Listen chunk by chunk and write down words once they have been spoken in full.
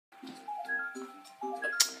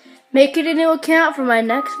Making a new account for my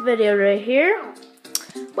next video right here.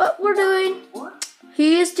 What we're doing,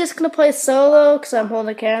 he's just gonna play solo because I'm holding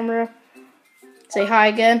the camera. Say hi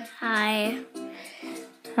again. Hi.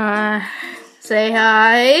 Say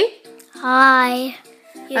hi. Hi.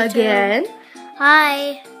 You Again. too.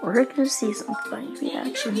 Hi. We're gonna see some funny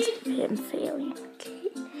reactions of him failing.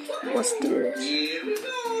 Okay, let's do this.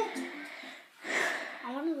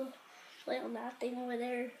 I want to go play on that thing over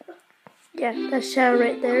there. Yeah, that shadow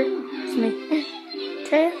right there is me.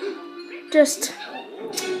 Okay, just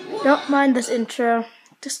don't mind this intro.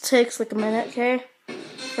 Just takes like a minute, okay?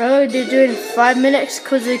 We're only gonna do it in 5 minutes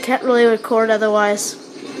because we can't really record otherwise.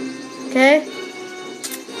 Okay?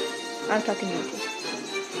 I'm talking to you.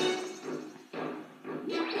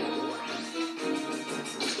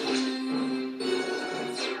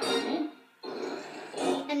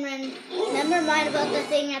 And then never mind about the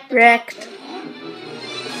thing at the Wrecked.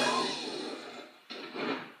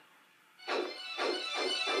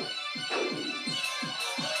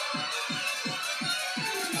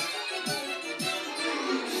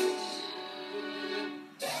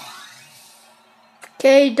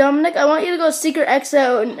 Okay, Dominic, I want you to go secret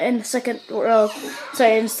exit in the second row.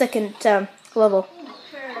 Sorry, in the second level.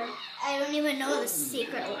 Sure. I don't even know the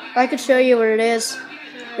secret one. I could show you where it is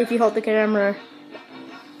if you hold the camera.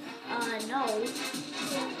 No.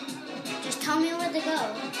 Just tell me where to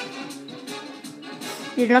go.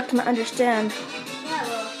 You're not gonna understand. Yeah,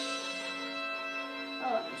 well.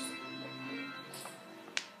 Oh,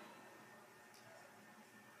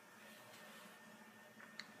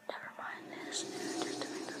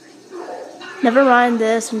 Never mind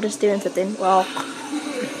this, I'm just doing something. Well,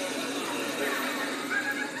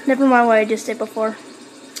 never mind what I just did before.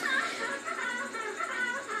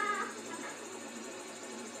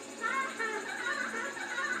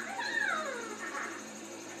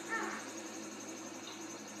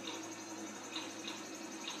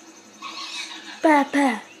 Ba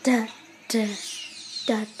ba da da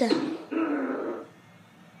da da.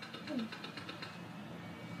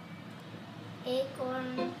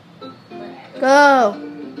 acorn. Go.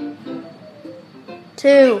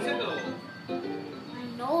 2. I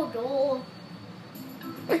know, though.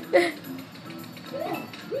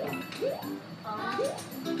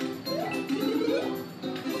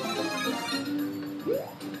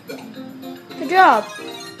 Good job.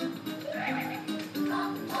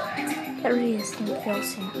 That really is going to fail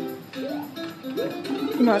soon.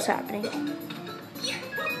 You know what's happening.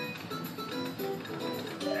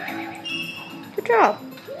 Good job.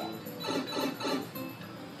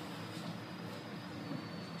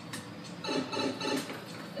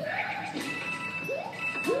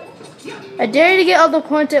 I dare you to get all the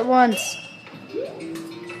points at once.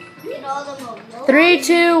 Get all the more. 3,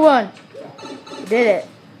 2, 1. You did it.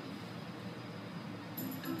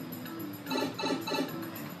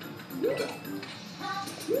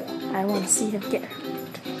 I want to see him get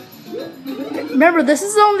hurt. Remember, this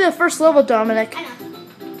is only the first level, Dominic. I know.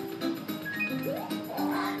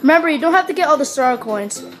 Remember, you don't have to get all the star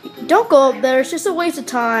coins. Don't go up there. It's just a waste of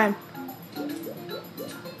time.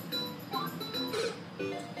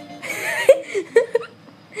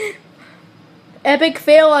 Epic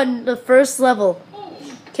fail on the first level.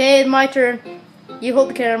 Okay, my turn. You hold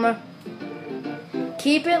the camera.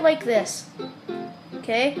 Keep it like this.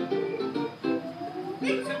 Okay?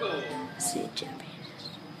 Let's see a champion.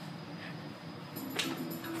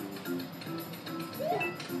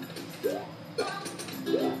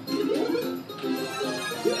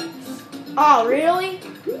 Oh, really?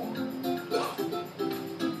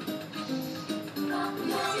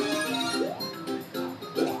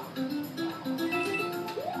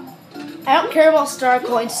 I don't care about star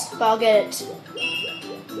coins, but I'll get it.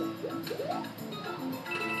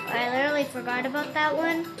 I literally forgot about that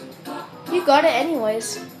one. You got it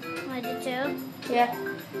anyways. I did too. Yeah.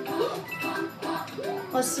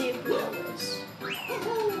 Let's see who it is.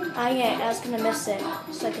 Yeah, I was gonna miss it,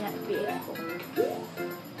 so I can have to be careful.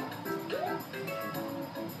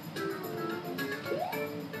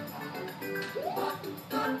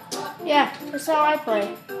 Yeah, that's how I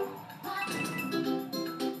play.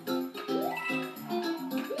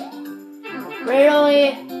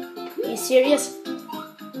 Really? Are you serious?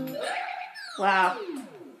 Wow.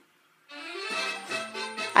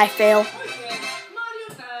 I fail.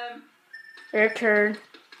 Your turn.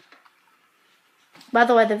 By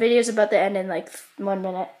the way, the video's about to end in like 1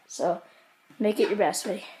 minute, so make it your best,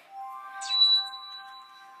 buddy.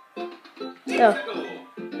 Oh,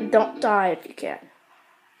 don't die if you can.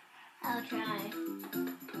 I'll try.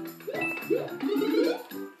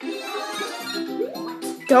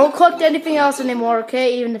 Don't collect anything else anymore,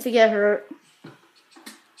 okay? Even if you get hurt.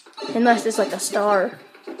 Unless it's like a star.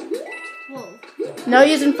 Whoa. No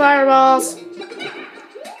using fireballs.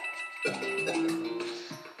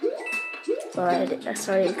 But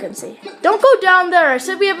sorry you couldn't see. Don't go down there. I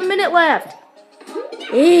said we have a minute left.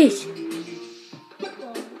 Eesh.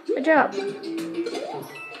 Good job.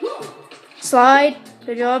 Slide.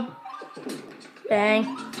 Good job. Bang.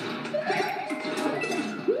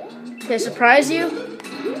 Can I surprise you?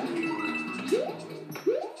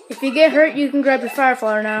 If you get hurt, you can grab your fire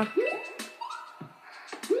flower now.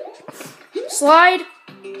 Slide.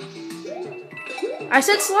 I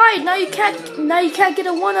said slide. Now you can't. Now you can't get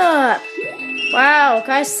a 1-up. Wow,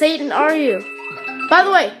 guys, Satan, are you? By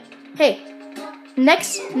the way, hey,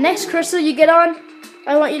 next crystal you get on,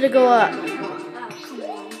 I want you to go up. Oh, come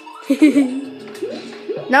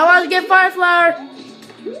on. Not allowed to get fire flower.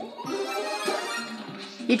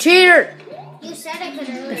 You cheater. You said I could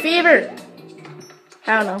The earlier. fever.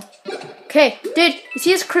 I don't know. Okay, dude, you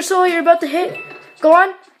see this crystal you're about to hit? Go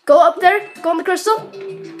on, go up there, go on the crystal,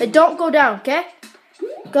 and don't go down, okay?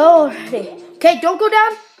 Go already. Okay, don't go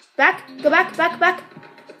down. Back, go back, back, back.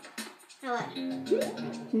 Now what?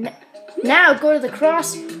 Now go to the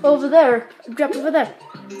cross over there. Drop over there.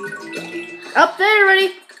 Up there,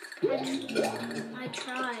 ready? I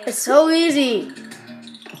tried. It's so easy.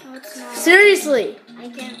 No, it's not. Seriously. I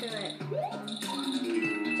can't do it.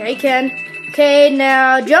 Yeah, you can. Okay,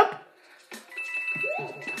 now jump.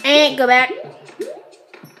 And go back.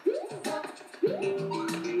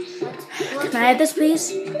 What? Can I have this,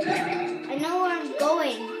 please? I know where I'm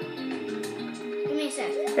going. Give me a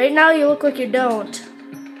sec. Right now, you look like you don't.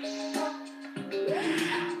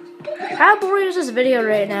 How boring is this video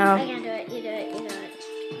right I now? can't do it. You do it. You do it.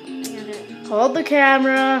 I can't do it. Hold the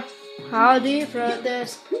camera. How do you throw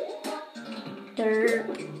this?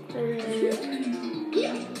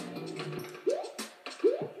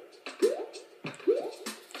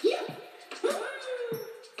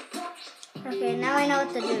 Okay, now I know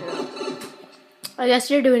what to do. I guess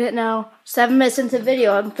you're doing it now. 7 minutes into the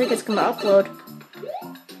video, I don't think it's gonna upload.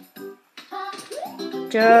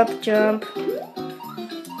 Jump, jump.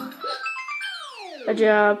 Good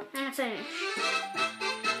job. I'm finished.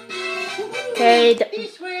 Okay,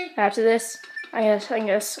 after this, I'm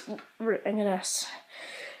gonna.